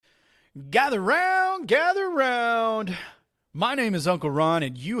Gather round, gather round. My name is Uncle Ron,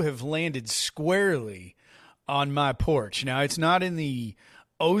 and you have landed squarely on my porch. Now, it's not in the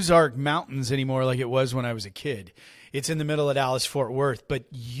Ozark Mountains anymore like it was when I was a kid. It's in the middle of Dallas-Fort Worth, but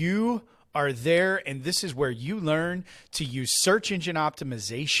you are there, and this is where you learn to use search engine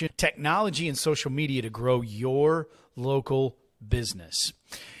optimization, technology, and social media to grow your local business.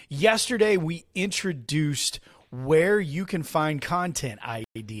 Yesterday, we introduced where you can find content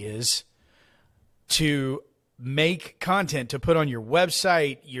ideas to make content to put on your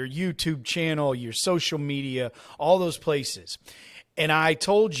website, your YouTube channel, your social media, all those places. And I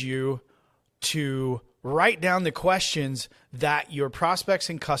told you to write down the questions that your prospects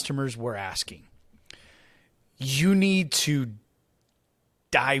and customers were asking. You need to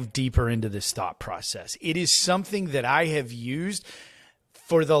dive deeper into this thought process. It is something that I have used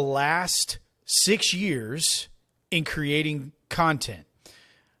for the last 6 years in creating content.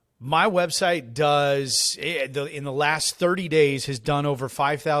 My website does, in the last 30 days, has done over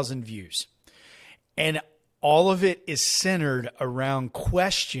 5,000 views. And all of it is centered around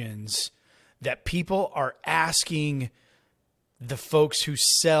questions that people are asking the folks who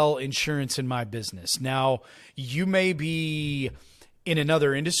sell insurance in my business. Now, you may be in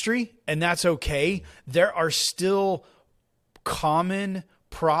another industry, and that's okay. There are still common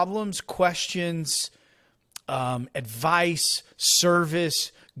problems, questions, advice,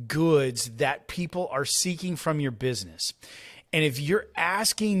 service, goods that people are seeking from your business. And if you're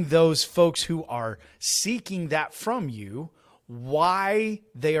asking those folks who are seeking that from you, why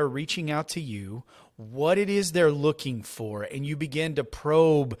they are reaching out to you, what it is they're looking for, and you begin to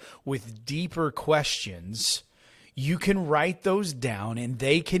probe with deeper questions, you can write those down and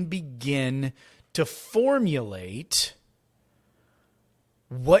they can begin to formulate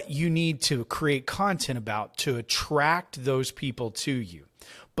what you need to create content about to attract those people to you.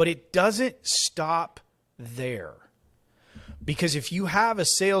 But it doesn't stop there. Because if you have a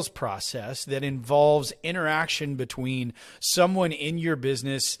sales process that involves interaction between someone in your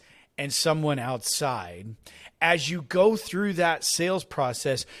business and someone outside, as you go through that sales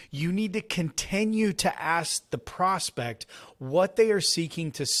process, you need to continue to ask the prospect what they are seeking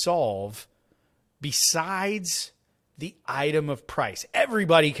to solve besides the item of price.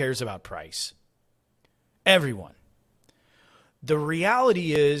 Everybody cares about price. Everyone. The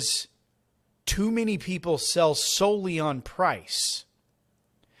reality is too many people sell solely on price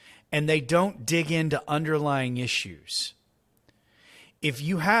and they don't dig into underlying issues. If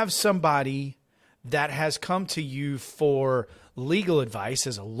you have somebody that has come to you for legal advice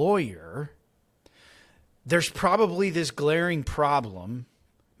as a lawyer, there's probably this glaring problem.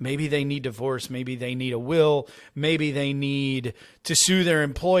 Maybe they need divorce. Maybe they need a will. Maybe they need to sue their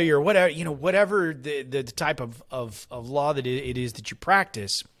employer. Whatever the type of law that it is that you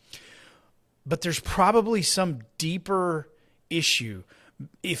practice. But there's probably some deeper issue.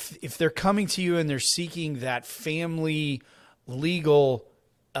 If they're coming to you and they're seeking that family legal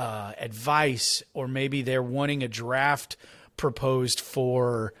advice, or maybe they're wanting a draft proposed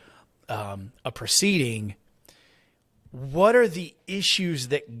for a proceeding. What are the issues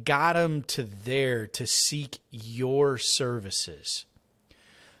that got them to there to seek your services?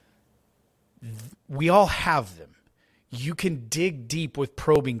 We all have them. You can dig deep with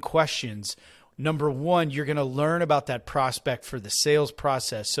probing questions. Number one, you're going to learn about that prospect for the sales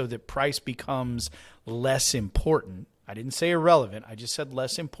process so that price becomes less important. I didn't say irrelevant. I just said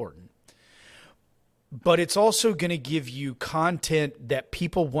less important. But it's also going to give you content that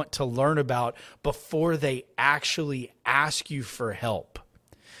people want to learn about before they actually ask you for help.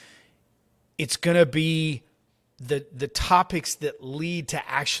 It's going to be the topics that lead to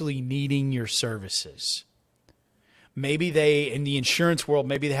actually needing your services. Maybe in the insurance world,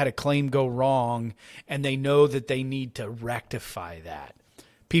 maybe they had a claim go wrong and they know that they need to rectify that.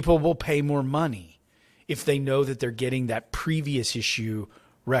 People will pay more money if they know that they're getting that previous issue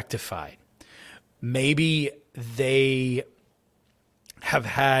rectified. Maybe they have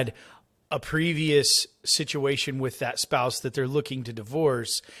had a previous situation with that spouse that they're looking to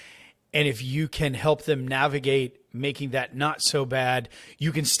divorce. And if you can help them navigate making that not so bad,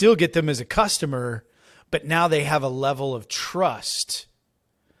 you can still get them as a customer, but now they have a level of trust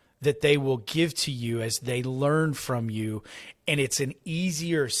that they will give to you as they learn from you. And it's an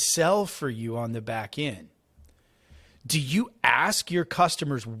easier sell for you on the back end. Do you ask your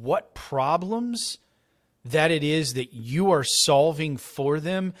customers what problems that it is that you are solving for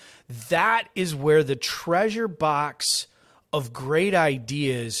them? That is where the treasure box of great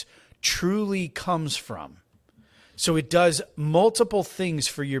ideas truly comes from. So it does multiple things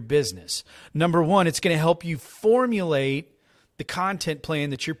for your business. Number one, it's going to help you formulate the content plan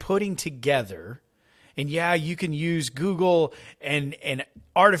that you're putting together. And yeah, you can use Google and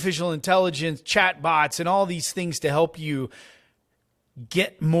artificial intelligence, chatbots, and all these things to help you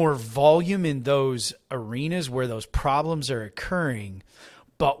get more volume in those arenas where those problems are occurring.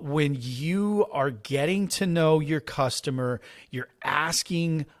 But when you are getting to know your customer, you're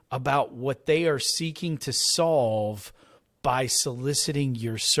asking about what they are seeking to solve by soliciting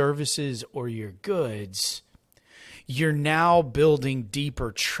your services or your goods, you're now building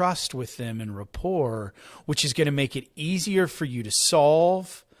deeper trust with them and rapport, which is going to make it easier for you to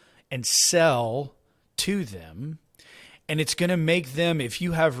solve and sell to them. And it's going to make them, if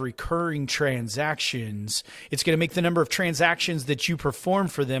you have recurring transactions, it's going to make the number of transactions that you perform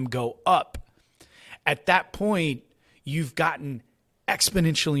for them go up. At that point, you've gotten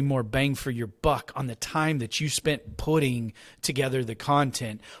exponentially more bang for your buck on the time that you spent putting together the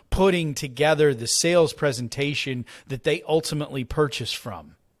content, putting together the sales presentation that they ultimately purchase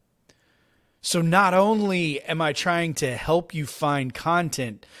from. So not only am I trying to help you find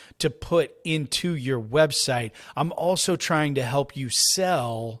content to put into your website, I'm also trying to help you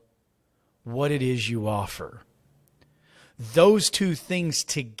sell what it is you offer. Those two things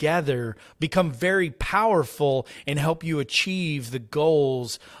together become very powerful and help you achieve the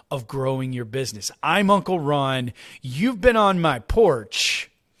goals of growing your business. I'm Uncle Ron. You've been on my porch.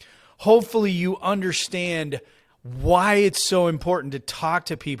 Hopefully you understand why it's so important to talk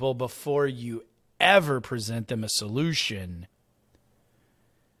to people before you ever present them a solution.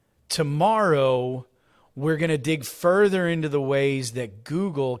 Tomorrow, we're going to dig further into the ways that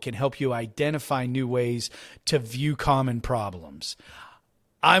Google can help you identify new ways to view common problems.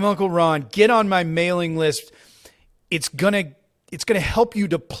 I'm Uncle Ron. Get on my mailing list. It's going to help you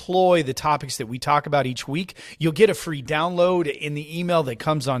deploy the topics that we talk about each week. You'll get a free download in the email that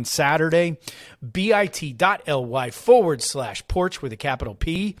comes on Saturday, bit.ly/porch with a capital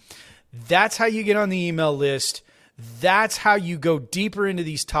P. That's how you get on the email list. That's how you go deeper into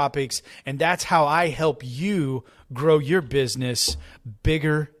these topics. And that's how I help you grow your business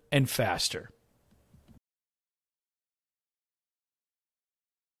bigger and faster.